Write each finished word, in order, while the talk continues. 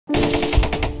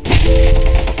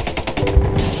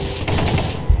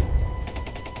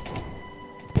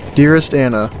Dearest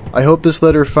Anna, I hope this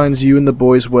letter finds you and the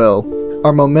boys well.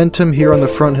 Our momentum here on the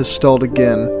front has stalled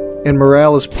again, and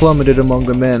morale has plummeted among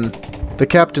the men. The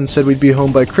captain said we'd be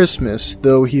home by Christmas,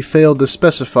 though he failed to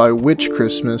specify which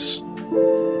Christmas.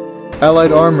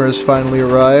 Allied armor has finally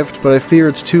arrived, but I fear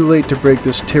it's too late to break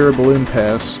this terrible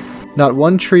impasse. Not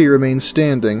one tree remains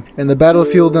standing, and the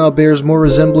battlefield now bears more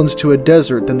resemblance to a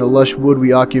desert than the lush wood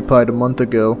we occupied a month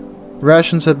ago.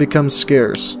 Rations have become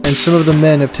scarce, and some of the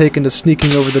men have taken to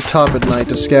sneaking over the top at night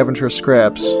to scavenge for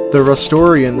scraps. The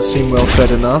Rostorians seem well fed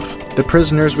enough. The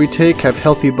prisoners we take have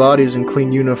healthy bodies and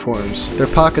clean uniforms, their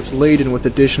pockets laden with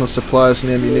additional supplies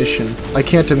and ammunition. I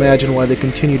can't imagine why they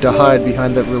continue to hide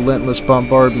behind that relentless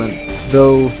bombardment,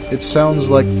 though it sounds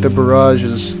like the barrage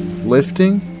is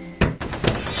lifting?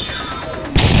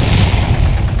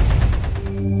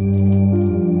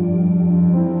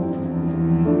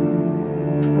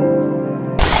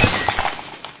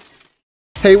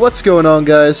 Hey, what's going on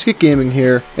guys, Skit Gaming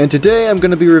here, and today I'm going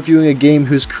to be reviewing a game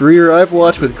whose career I've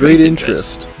watched with great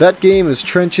interest. That game is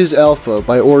Trenches Alpha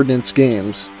by Ordnance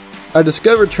Games. I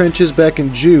discovered Trenches back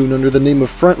in June under the name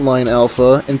of Frontline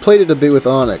Alpha and played it a bit with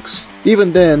Onyx.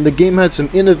 Even then, the game had some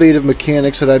innovative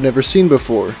mechanics that I've never seen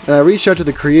before, and I reached out to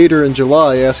the creator in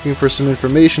July asking for some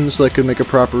information so I could make a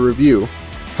proper review.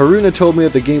 Haruna told me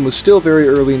that the game was still very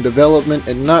early in development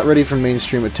and not ready for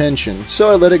mainstream attention,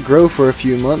 so I let it grow for a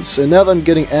few months, and now that I'm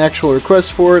getting actual requests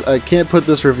for it, I can't put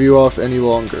this review off any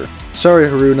longer. Sorry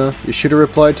Haruna, you should have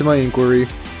replied to my inquiry.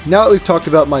 Now that we've talked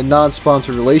about my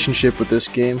non-sponsored relationship with this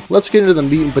game, let's get into the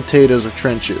meat and potatoes of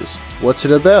Trenches. What's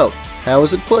it about? How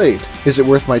is it played? Is it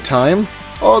worth my time?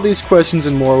 All these questions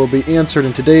and more will be answered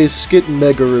in today's Skit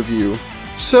Mega Review.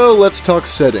 So let's talk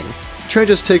setting.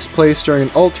 Trenches takes place during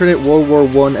an alternate World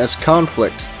War I-esque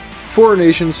conflict. Four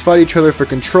nations fight each other for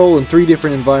control in three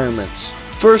different environments.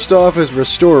 First off is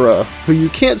Restora, who you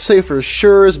can't say for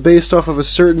sure is based off of a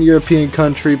certain European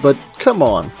country, but come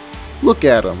on, look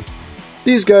at them.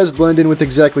 These guys blend in with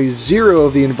exactly zero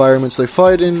of the environments they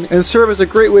fight in, and serve as a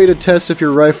great way to test if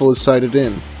your rifle is sighted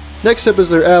in. Next up is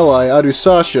their ally,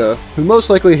 Adusasha, who most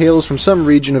likely hails from some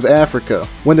region of Africa.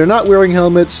 When they're not wearing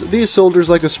helmets, these soldiers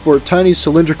like to sport tiny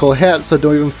cylindrical hats that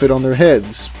don't even fit on their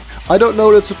heads. I don't know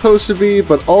what it's supposed to be,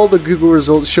 but all the Google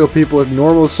results show people with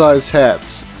normal sized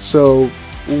hats, so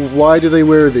why do they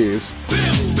wear these?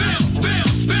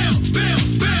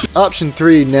 Option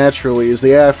 3, naturally, is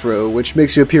the afro, which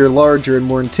makes you appear larger and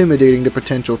more intimidating to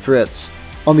potential threats.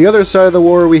 On the other side of the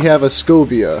war we have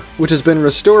Ascovia, which has been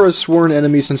Restora's sworn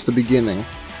enemy since the beginning.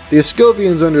 The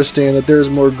Ascovians understand that there is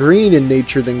more green in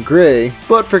nature than gray,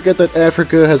 but forget that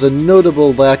Africa has a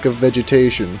notable lack of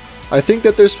vegetation. I think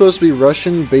that they're supposed to be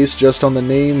Russian based just on the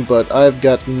name, but I've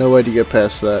got no idea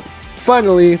past that.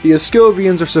 Finally, the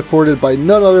Ascovians are supported by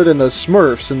none other than the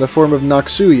Smurfs in the form of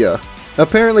Noxuya.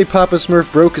 Apparently Papa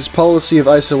Smurf broke his policy of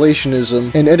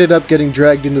isolationism and ended up getting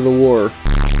dragged into the war.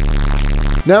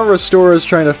 Now Restora is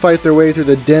trying to fight their way through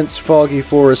the dense, foggy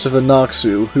forests of the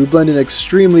Noxu, who blend in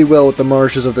extremely well with the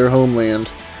marshes of their homeland.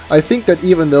 I think that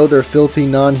even though they're filthy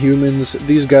non-humans,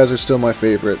 these guys are still my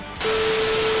favorite.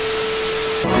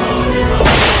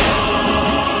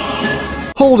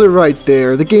 Hold it right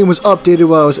there, the game was updated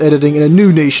while I was editing and a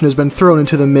new nation has been thrown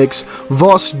into the mix,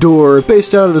 Vostor,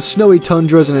 based out of the snowy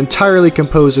tundras and entirely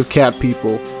composed of cat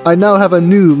people. I now have a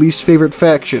new least favorite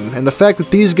faction, and the fact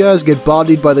that these guys get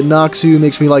bodied by the Noxu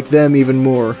makes me like them even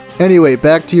more. Anyway,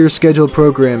 back to your scheduled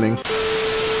programming.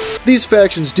 These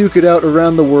factions duke it out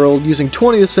around the world using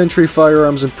 20th century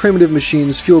firearms and primitive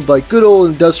machines fueled by good old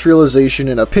industrialization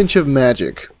and a pinch of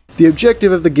magic. The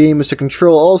objective of the game is to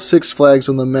control all 6 flags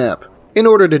on the map. In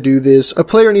order to do this, a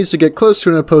player needs to get close to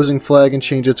an opposing flag and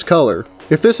change its color.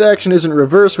 If this action isn't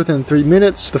reversed within 3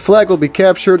 minutes, the flag will be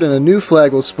captured and a new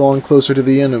flag will spawn closer to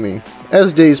the enemy.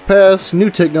 As days pass, new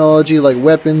technology like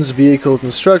weapons, vehicles,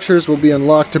 and structures will be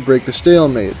unlocked to break the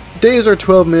stalemate. Days are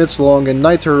 12 minutes long and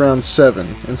nights are around 7,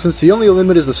 and since the only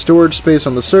limit is the storage space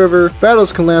on the server,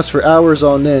 battles can last for hours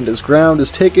on end as ground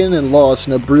is taken and lost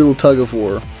in a brutal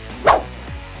tug-of-war.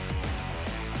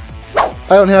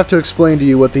 I don't have to explain to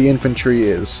you what the infantry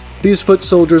is. These foot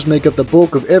soldiers make up the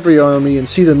bulk of every army and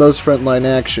see the most frontline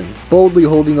action, boldly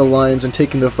holding the lines and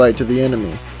taking the fight to the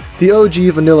enemy. The OG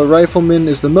vanilla rifleman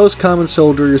is the most common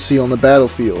soldier you see on the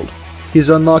battlefield. He's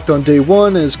unlocked on day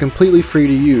 1 and is completely free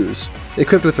to use.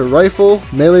 Equipped with a rifle,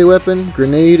 melee weapon,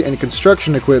 grenade, and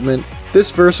construction equipment, this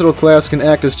versatile class can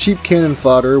act as cheap cannon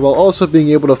fodder while also being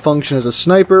able to function as a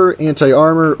sniper,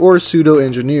 anti-armor, or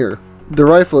pseudo-engineer. The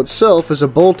rifle itself is a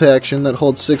bolt action that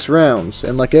holds 6 rounds,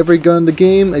 and like every gun in the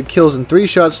game, it kills in 3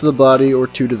 shots to the body or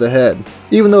 2 to the head.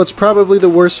 Even though it's probably the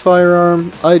worst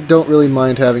firearm, I don't really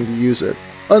mind having to use it.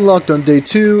 Unlocked on day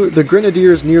 2, the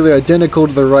Grenadier is nearly identical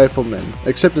to the Rifleman,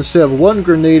 except instead of 1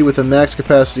 grenade with a max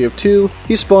capacity of 2,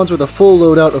 he spawns with a full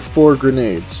loadout of 4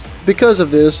 grenades. Because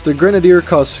of this, the Grenadier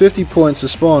costs 50 points to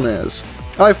spawn as.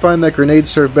 I find that grenades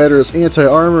serve better as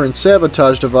anti-armor and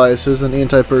sabotage devices than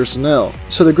anti-personnel,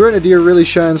 so the Grenadier really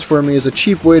shines for me as a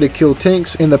cheap way to kill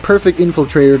tanks and the perfect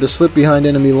infiltrator to slip behind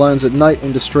enemy lines at night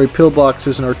and destroy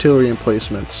pillboxes and artillery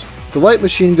emplacements. The light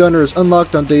machine gunner is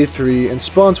unlocked on day 3 and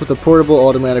spawns with a portable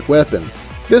automatic weapon.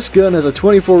 This gun has a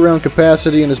 24 round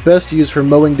capacity and is best used for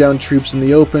mowing down troops in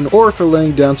the open or for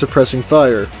laying down suppressing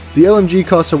fire. The LMG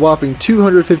costs a whopping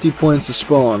 250 points to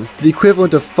spawn, the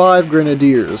equivalent of 5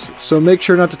 Grenadiers, so make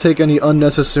sure not to take any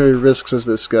unnecessary risks as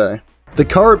this guy. The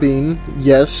carbine,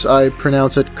 yes, I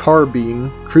pronounce it carbine,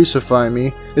 crucify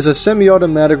me, is a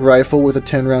semi-automatic rifle with a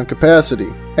 10 round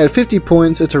capacity. At 50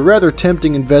 points, it's a rather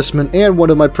tempting investment and one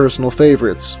of my personal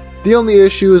favorites. The only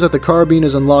issue is that the carbine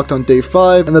is unlocked on day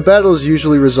 5 and the battle is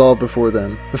usually resolved before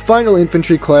then. The final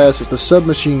infantry class is the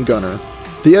submachine gunner.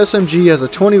 The SMG has a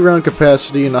 20 round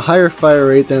capacity and a higher fire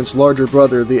rate than its larger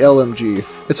brother, the LMG.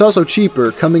 It's also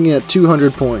cheaper, coming in at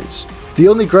 200 points. The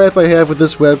only gripe I have with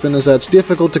this weapon is that it's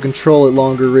difficult to control at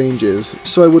longer ranges,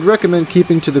 so I would recommend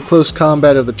keeping to the close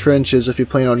combat of the trenches if you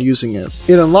plan on using it.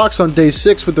 It unlocks on day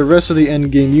 6 with the rest of the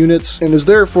endgame units, and is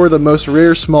therefore the most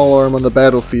rare small arm on the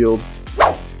battlefield.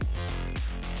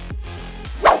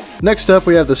 Next up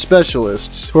we have the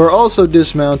Specialists, who are also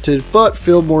dismounted, but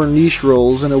fill more niche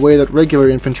roles in a way that regular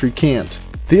infantry can't.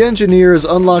 The Engineer is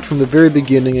unlocked from the very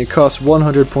beginning and costs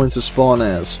 100 points to spawn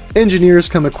as. Engineers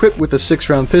come equipped with a 6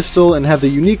 round pistol and have the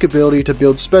unique ability to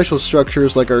build special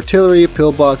structures like artillery,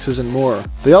 pillboxes, and more.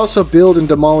 They also build and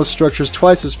demolish structures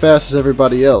twice as fast as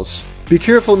everybody else. Be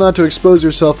careful not to expose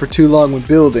yourself for too long when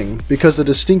building, because the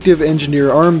distinctive Engineer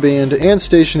armband and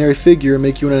stationary figure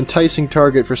make you an enticing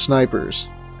target for snipers.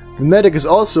 The Medic is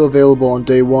also available on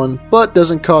day 1, but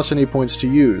doesn't cost any points to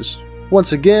use.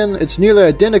 Once again, it's nearly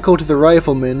identical to the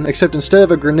Rifleman, except instead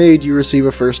of a grenade you receive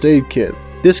a first aid kit.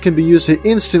 This can be used to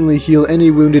instantly heal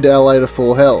any wounded ally to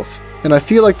full health, and I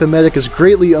feel like the Medic is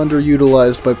greatly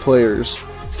underutilized by players.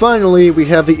 Finally, we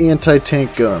have the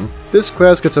anti-tank gun. This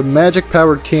class gets a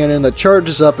magic-powered cannon that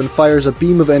charges up and fires a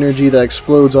beam of energy that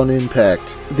explodes on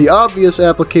impact. The obvious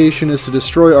application is to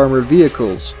destroy armored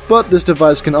vehicles, but this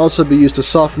device can also be used to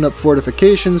soften up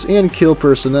fortifications and kill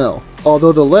personnel,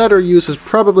 although the latter use is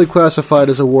probably classified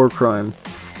as a war crime.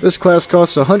 This class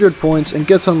costs 100 points and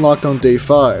gets unlocked on day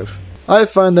 5. I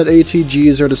find that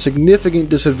ATGs are at a significant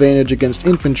disadvantage against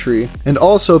infantry, and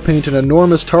also paint an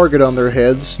enormous target on their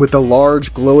heads with the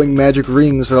large, glowing magic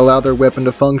rings that allow their weapon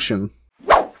to function.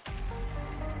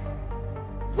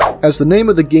 As the name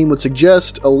of the game would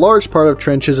suggest, a large part of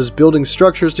Trenches is building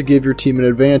structures to give your team an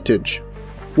advantage.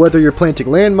 Whether you're planting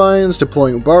landmines,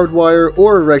 deploying barbed wire,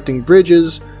 or erecting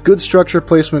bridges, good structure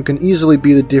placement can easily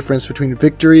be the difference between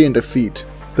victory and defeat.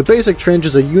 The basic trench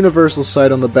is a universal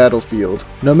sight on the battlefield.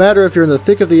 No matter if you're in the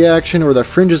thick of the action or the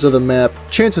fringes of the map,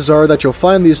 chances are that you'll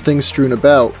find these things strewn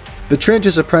about. The trench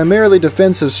is a primarily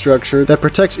defensive structure that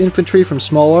protects infantry from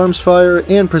small arms fire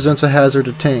and presents a hazard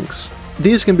to tanks.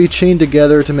 These can be chained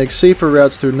together to make safer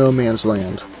routes through no man's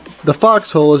land. The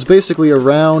foxhole is basically a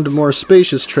round, more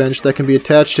spacious trench that can be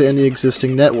attached to any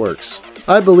existing networks.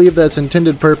 I believe that its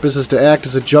intended purpose is to act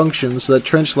as a junction so that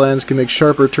trench lines can make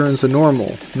sharper turns than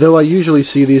normal, though I usually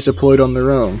see these deployed on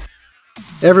their own.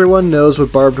 Everyone knows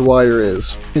what barbed wire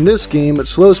is. In this game, it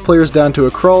slows players down to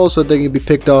a crawl so that they can be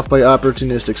picked off by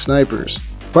opportunistic snipers.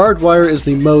 Barbed wire is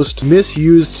the most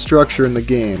misused structure in the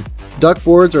game.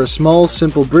 Duckboards are small,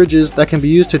 simple bridges that can be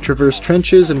used to traverse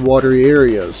trenches and watery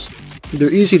areas. They're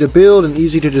easy to build and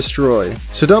easy to destroy,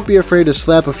 so don't be afraid to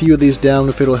slap a few of these down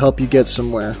if it'll help you get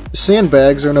somewhere.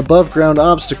 Sandbags are an above-ground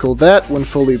obstacle that, when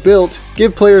fully built,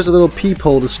 give players a little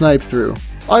peephole to snipe through.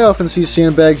 I often see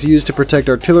sandbags used to protect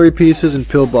artillery pieces and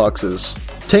pillboxes.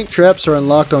 Tank traps are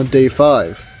unlocked on day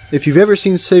 5. If you've ever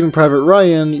seen Saving Private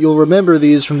Ryan, you'll remember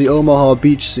these from the Omaha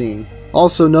beach scene.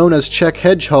 Also known as check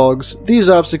hedgehogs, these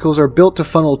obstacles are built to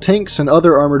funnel tanks and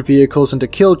other armored vehicles into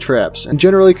kill traps and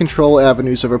generally control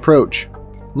avenues of approach.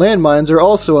 Landmines are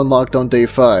also unlocked on day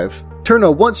 5. Turn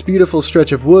a once beautiful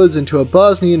stretch of woods into a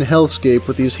Bosnian hellscape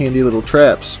with these handy little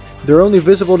traps. They're only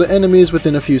visible to enemies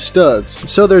within a few studs,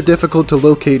 so they're difficult to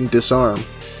locate and disarm.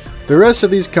 The rest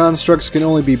of these constructs can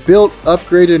only be built,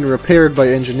 upgraded, and repaired by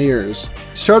engineers.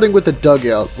 Starting with the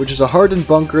dugout, which is a hardened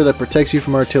bunker that protects you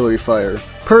from artillery fire.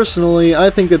 Personally, I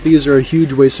think that these are a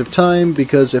huge waste of time,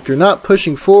 because if you're not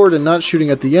pushing forward and not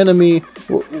shooting at the enemy,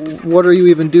 what are you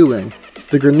even doing?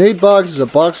 The grenade box is a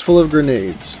box full of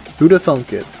grenades. Who'da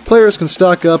thunk it? Players can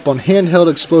stock up on handheld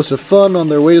explosive fun on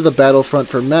their way to the battlefront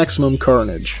for maximum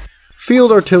carnage.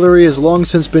 Field artillery has long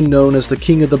since been known as the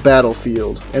king of the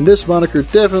battlefield, and this moniker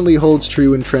definitely holds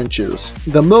true in Trenches.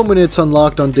 The moment it's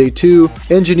unlocked on day 2,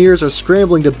 engineers are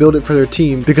scrambling to build it for their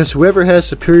team because whoever has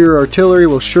superior artillery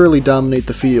will surely dominate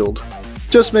the field.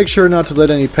 Just make sure not to let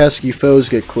any pesky foes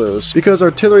get close, because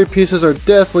artillery pieces are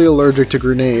deathly allergic to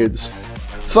grenades.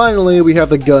 Finally, we have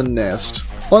the gun nest.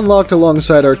 Unlocked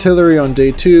alongside artillery on day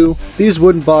 2, these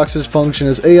wooden boxes function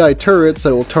as AI turrets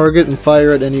that will target and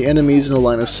fire at any enemies in a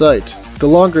line of sight. The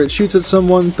longer it shoots at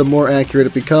someone, the more accurate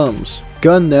it becomes.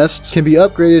 Gun nests can be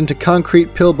upgraded into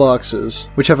concrete pillboxes,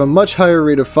 which have a much higher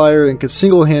rate of fire and can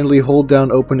single-handedly hold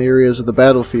down open areas of the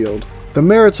battlefield. The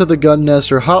merits of the gun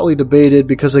nest are hotly debated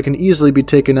because they can easily be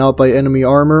taken out by enemy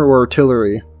armor or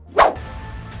artillery.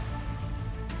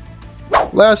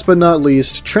 Last but not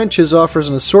least, Trenches offers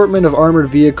an assortment of armored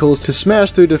vehicles to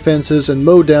smash through defenses and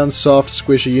mow down soft,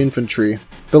 squishy infantry.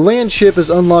 The land ship is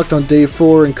unlocked on day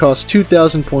 4 and costs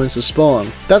 2,000 points to spawn.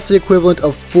 That's the equivalent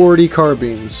of 40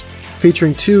 carbines.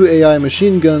 Featuring 2 AI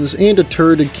machine guns and a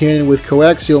turreted cannon with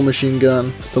coaxial machine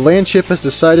gun, the land ship has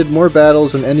decided more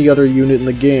battles than any other unit in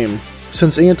the game.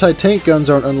 Since anti-tank guns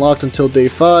aren't unlocked until day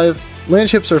 5,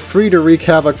 landships are free to wreak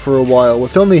havoc for a while,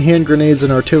 with only hand grenades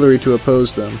and artillery to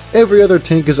oppose them. Every other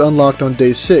tank is unlocked on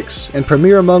day 6, and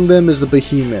premier among them is the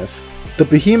Behemoth. The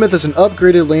Behemoth is an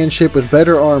upgraded landship with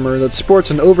better armor that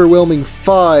sports an overwhelming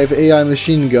 5 AI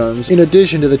machine guns, in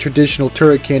addition to the traditional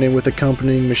turret cannon with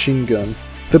accompanying machine gun.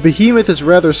 The Behemoth is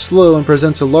rather slow and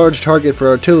presents a large target for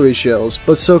artillery shells,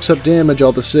 but soaks up damage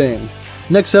all the same.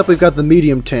 Next up, we've got the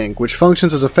medium tank, which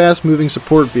functions as a fast-moving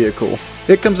support vehicle.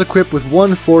 It comes equipped with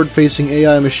one forward-facing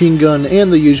AI machine gun and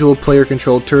the usual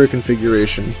player-controlled turret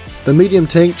configuration. The medium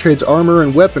tank trades armor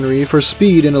and weaponry for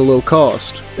speed and a low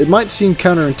cost. It might seem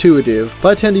counterintuitive, but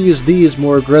I tend to use these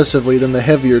more aggressively than the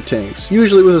heavier tanks,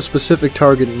 usually with a specific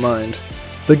target in mind.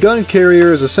 The gun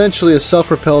carrier is essentially a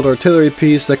self-propelled artillery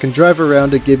piece that can drive around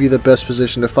to give you the best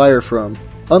position to fire from.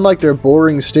 Unlike their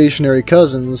boring stationary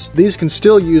cousins, these can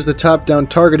still use the top-down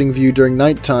targeting view during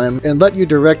nighttime and let you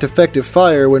direct effective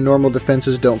fire when normal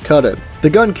defenses don't cut it. The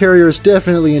gun carrier is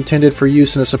definitely intended for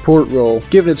use in a support role,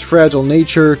 given its fragile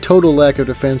nature, total lack of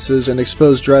defenses, and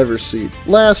exposed driver's seat.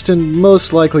 Last and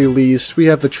most likely least, we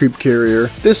have the troop carrier.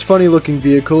 This funny-looking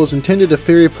vehicle is intended to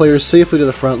ferry players safely to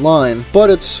the front line, but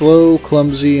it's slow,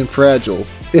 clumsy, and fragile.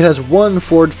 It has one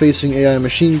forward-facing AI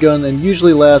machine gun and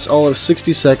usually lasts all of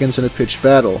 60 seconds in a pitched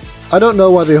battle. I don't know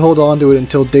why they hold on to it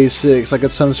until day 6 like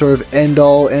it's some sort of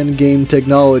end-all, end-game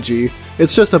technology.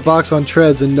 It's just a box on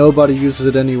treads and nobody uses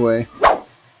it anyway.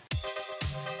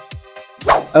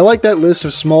 I like that list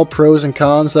of small pros and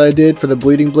cons that I did for the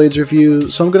Bleeding Blades review,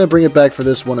 so I'm going to bring it back for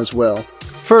this one as well.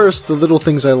 First, the little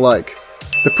things I like.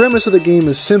 The premise of the game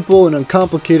is simple and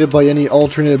uncomplicated by any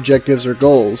alternate objectives or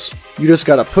goals. You just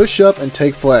gotta push up and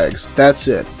take flags, that's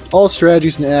it. All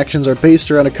strategies and actions are based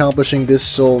around accomplishing this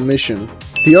sole mission.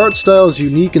 The art style is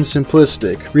unique and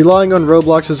simplistic, relying on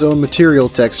Roblox's own material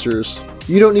textures.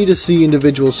 You don't need to see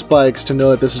individual spikes to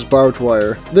know that this is barbed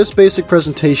wire. This basic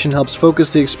presentation helps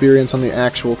focus the experience on the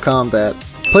actual combat.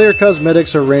 Player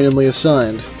cosmetics are randomly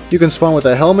assigned. You can spawn with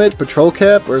a helmet, patrol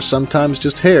cap, or sometimes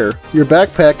just hair. Your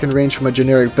backpack can range from a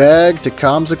generic bag, to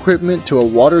comms equipment, to a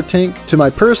water tank, to my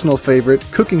personal favorite,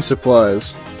 cooking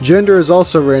supplies. Gender is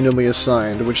also randomly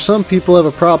assigned, which some people have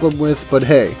a problem with, but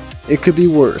hey, it could be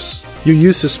worse. You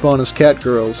used to spawn as cat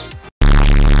girls.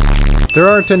 There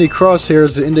aren't any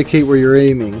crosshairs to indicate where you're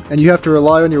aiming, and you have to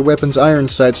rely on your weapon's iron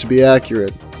sights to be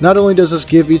accurate. Not only does this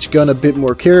give each gun a bit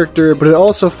more character, but it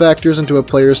also factors into a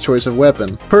player's choice of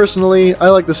weapon. Personally, I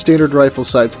like the standard rifle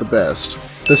sights the best.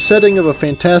 The setting of a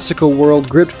fantastical world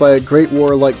gripped by a great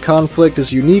war-like conflict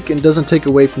is unique and doesn't take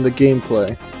away from the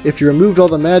gameplay. If you removed all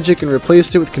the magic and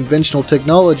replaced it with conventional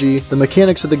technology, the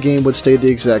mechanics of the game would stay the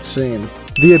exact same.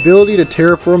 The ability to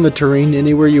terraform the terrain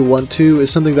anywhere you want to is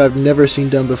something that I've never seen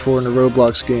done before in a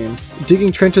Roblox game.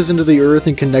 Digging trenches into the earth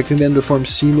and connecting them to form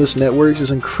seamless networks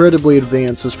is incredibly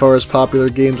advanced as far as popular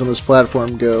games on this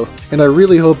platform go, and I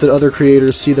really hope that other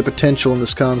creators see the potential in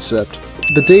this concept.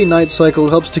 The day-night cycle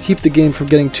helps to keep the game from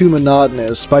getting too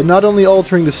monotonous by not only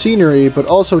altering the scenery, but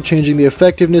also changing the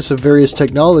effectiveness of various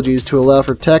technologies to allow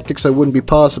for tactics that wouldn't be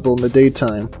possible in the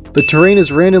daytime. The terrain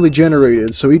is randomly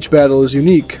generated, so each battle is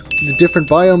unique. The different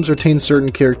biomes retain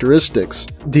certain characteristics.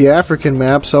 The African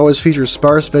maps always feature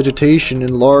sparse vegetation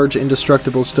and large,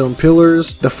 indestructible stone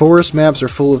pillars, the forest maps are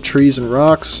full of trees and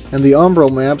rocks, and the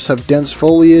umbral maps have dense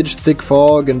foliage, thick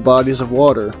fog, and bodies of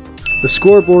water. The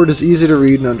scoreboard is easy to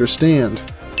read and understand.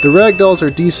 The ragdolls are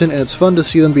decent and it's fun to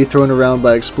see them be thrown around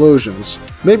by explosions.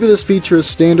 Maybe this feature is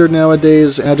standard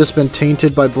nowadays and I've just been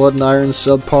tainted by Blood and Iron's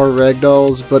subpar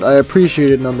ragdolls, but I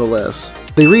appreciate it nonetheless.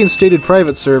 They reinstated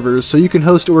private servers so you can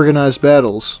host organized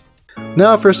battles.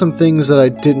 Now for some things that I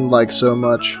didn't like so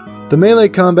much. The melee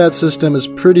combat system is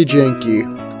pretty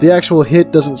janky. The actual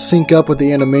hit doesn't sync up with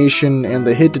the animation and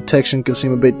the hit detection can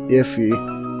seem a bit iffy.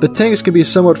 The tanks can be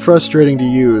somewhat frustrating to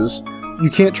use.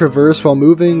 You can't traverse while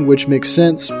moving, which makes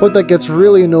sense, but that gets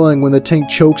really annoying when the tank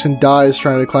chokes and dies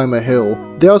trying to climb a hill.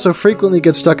 They also frequently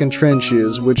get stuck in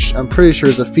trenches, which I'm pretty sure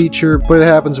is a feature, but it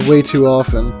happens way too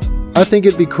often. I think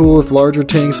it'd be cool if larger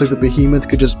tanks like the Behemoth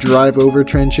could just drive over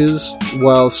trenches,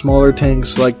 while smaller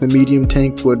tanks like the medium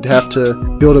tank would have to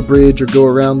build a bridge or go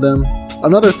around them.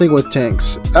 Another thing with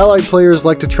tanks, allied players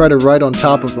like to try to ride on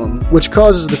top of them, which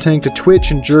causes the tank to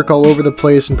twitch and jerk all over the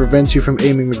place and prevents you from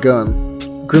aiming the gun.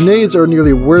 Grenades are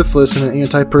nearly worthless in an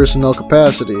anti-personnel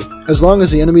capacity. As long as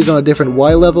the enemy's on a different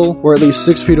Y level, or at least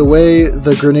 6 feet away,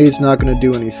 the grenade's not going to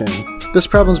do anything. This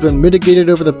problem's been mitigated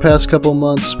over the past couple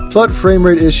months, but frame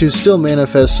rate issues still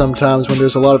manifest sometimes when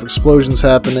there's a lot of explosions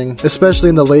happening, especially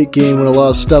in the late game when a lot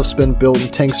of stuff's been built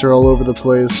and tanks are all over the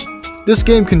place. This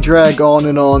game can drag on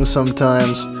and on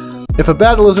sometimes. If a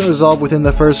battle isn't resolved within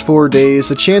the first 4 days,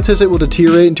 the chances it will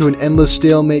deteriorate into an endless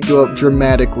stalemate go up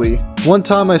dramatically. One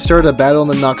time I started a battle on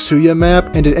the Noxuya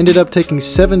map, and it ended up taking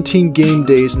 17 game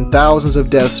days and thousands of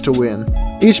deaths to win.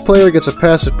 Each player gets a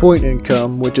passive point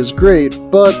income, which is great,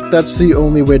 but that's the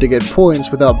only way to get points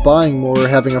without buying more or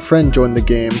having a friend join the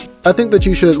game. I think that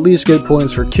you should at least get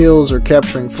points for kills or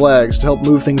capturing flags to help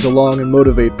move things along and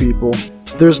motivate people.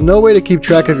 There's no way to keep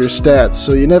track of your stats,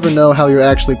 so you never know how you're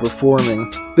actually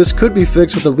performing. This could be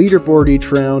fixed with a leaderboard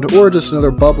each round, or just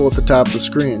another bubble at the top of the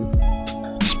screen.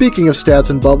 Speaking of stats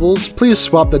and bubbles, please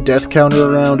swap the death counter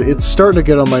around, it's starting to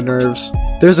get on my nerves.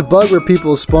 There's a bug where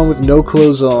people spawn with no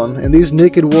clothes on, and these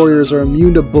naked warriors are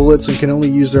immune to bullets and can only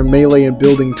use their melee and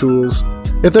building tools.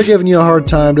 If they're giving you a hard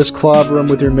time, just clobber them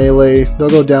with your melee, they'll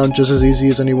go down just as easy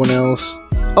as anyone else.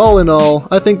 All in all,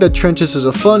 I think that Trenches is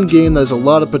a fun game that has a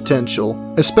lot of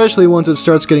potential, especially once it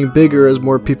starts getting bigger as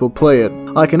more people play it.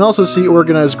 I can also see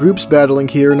organized groups battling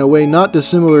here in a way not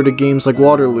dissimilar to games like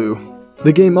Waterloo.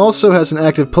 The game also has an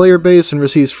active player base and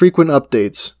receives frequent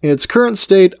updates. In its current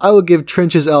state, I will give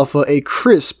Trenches Alpha a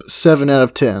crisp 7 out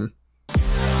of 10.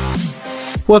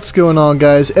 What's going on,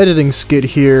 guys? Editing Skit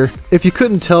here. If you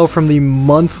couldn't tell from the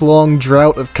month-long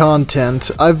drought of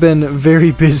content, I've been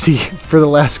very busy for the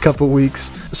last couple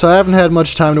weeks, so I haven't had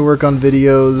much time to work on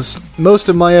videos. Most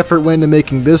of my effort went into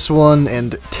making this one,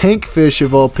 and Tankfish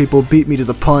of all people beat me to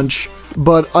the punch.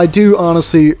 But I do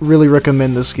honestly really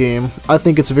recommend this game. I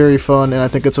think it's very fun, and I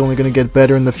think it's only going to get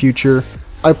better in the future.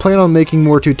 I plan on making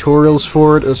more tutorials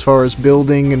for it as far as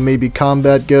building and maybe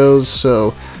combat goes,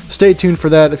 so stay tuned for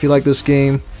that if you like this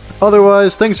game.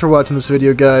 Otherwise, thanks for watching this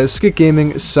video, guys. Skit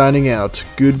Gaming signing out.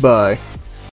 Goodbye.